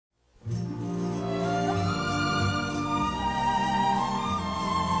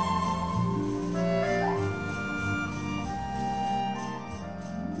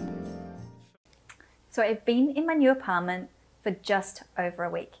So I've been in my new apartment for just over a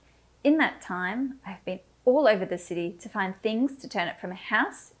week. In that time, I've been all over the city to find things to turn it from a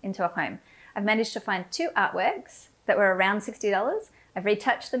house into a home. I've managed to find 2 artworks that were around $60. I've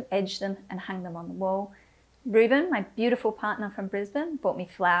retouched them, edged them, and hung them on the wall. Ruben, my beautiful partner from Brisbane, bought me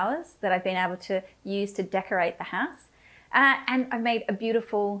flowers that I've been able to use to decorate the house. And I've made a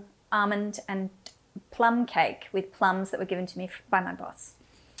beautiful almond and plum cake with plums that were given to me by my boss.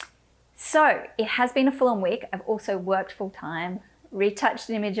 So it has been a full-on week. I've also worked full-time, retouched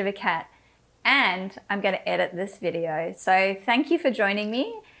an image of a cat, and I'm going to edit this video. So thank you for joining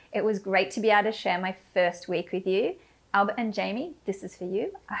me. It was great to be able to share my first week with you. Albert and Jamie, this is for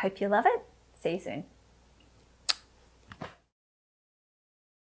you. I hope you love it. See you soon.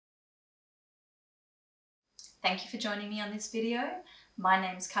 Thank you for joining me on this video. My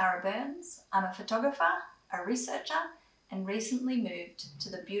name's Cara Burns. I'm a photographer, a researcher, and recently moved to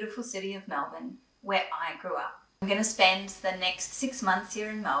the beautiful city of Melbourne, where I grew up. I'm going to spend the next 6 months here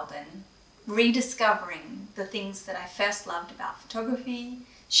in Melbourne rediscovering the things that I first loved about photography,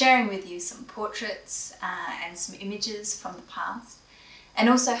 sharing with you some portraits and some images from the past, and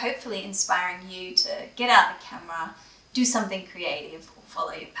also hopefully inspiring you to get out the camera, do something creative, or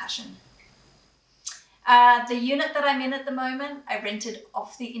follow your passion. The unit that I'm in at the moment, I rented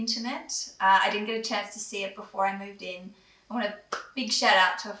off the internet. I didn't get a chance to see it before I moved in. I want a big shout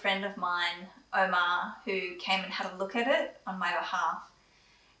out to a friend of mine, Omar, who came and had a look at it on my behalf.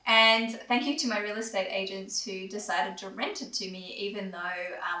 And thank you to my real estate agents who decided to rent it to me, even though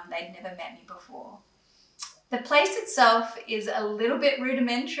they'd never met me before. The place itself is a little bit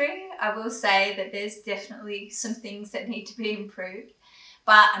rudimentary. I will say that there's definitely some things that need to be improved.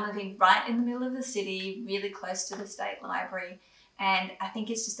 But I'm living right in the middle of the city, really close to the State Library, and I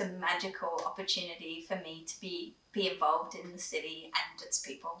think it's just a magical opportunity for me to be involved in the city and its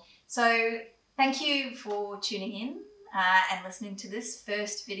people. So thank you for tuning in and listening to this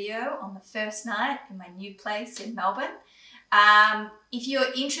first video on the first night in my new place in Melbourne. If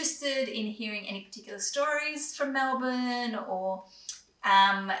you're interested in hearing any particular stories from Melbourne, or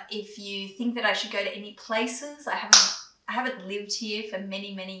if you think that I should go to any places, I haven't lived here for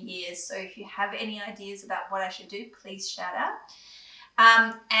many, many years, so if you have any ideas about what I should do, please shout out.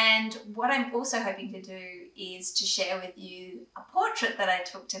 And what I'm also hoping to do is to share with you a portrait that I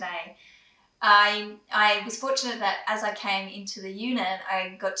took today. I was fortunate that as I came into the unit,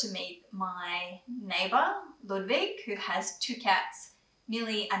 I got to meet my neighbour, Ludwig, who has 2 cats,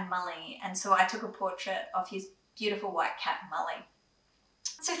 Millie and Mully, and so I took a portrait of his beautiful white cat, Mully.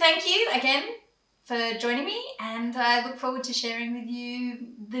 So thank you again for joining me, and I look forward to sharing with you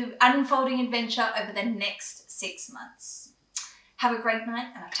the unfolding adventure over the next 6 months. Have a great night,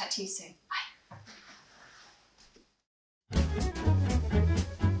 and I'll chat to you soon. Bye.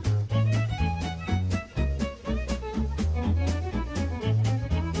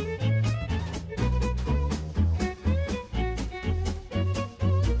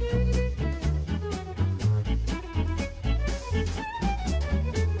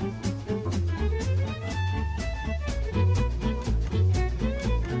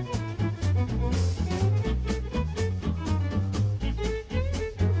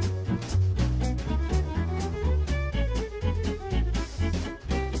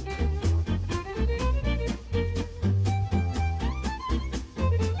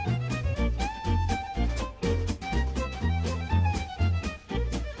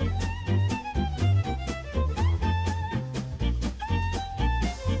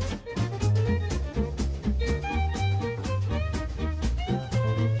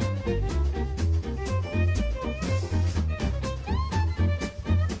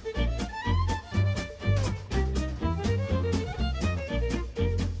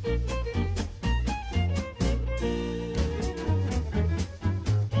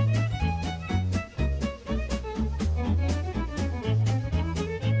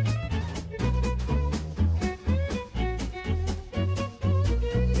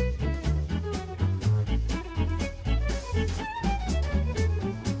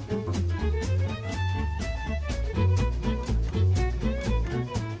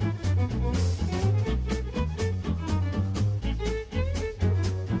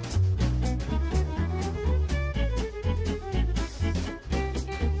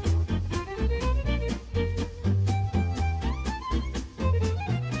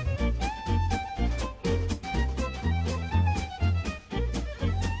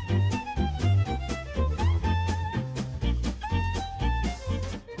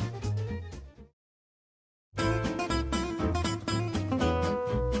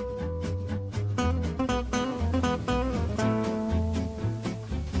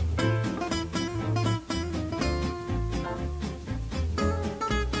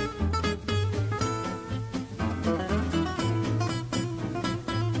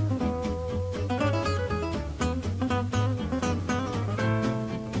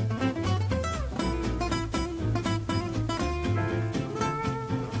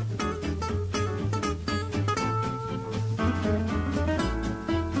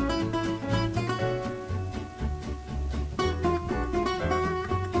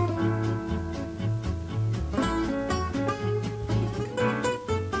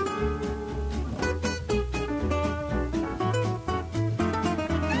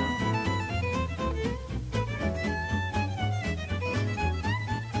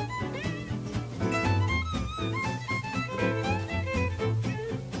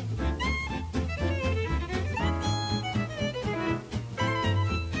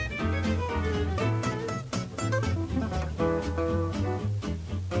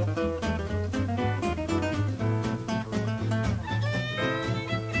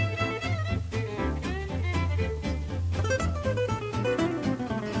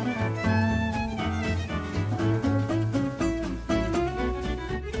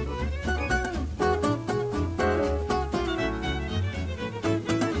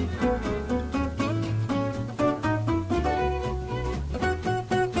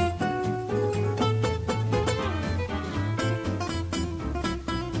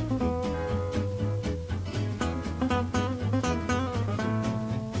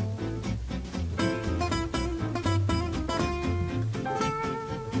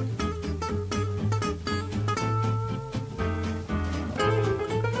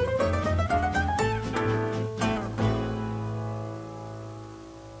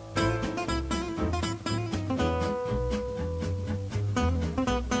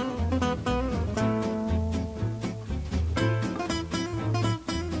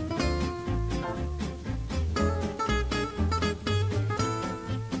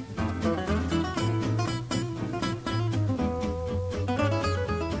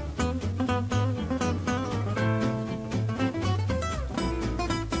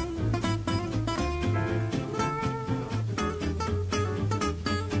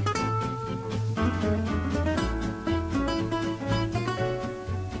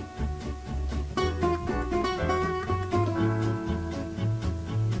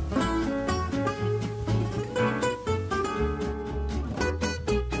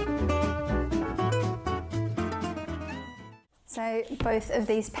 So both of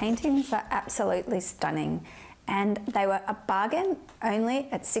these paintings are absolutely stunning, and they were a bargain, only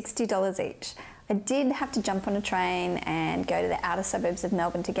at $60 each. I did have to jump on a train and go to the outer suburbs of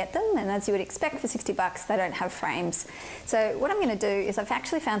Melbourne to get them, and as you would expect for 60 bucks, they don't have frames. So what I'm going to do is I've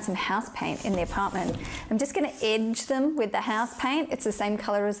actually found some house paint in the apartment. I'm just going to edge them with the house paint. It's the same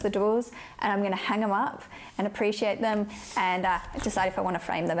colour as the doors, and I'm going to hang them up and appreciate them and decide if I want to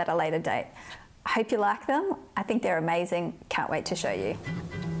frame them at a later date. I hope you like them. I think they're amazing. Can't wait to show you.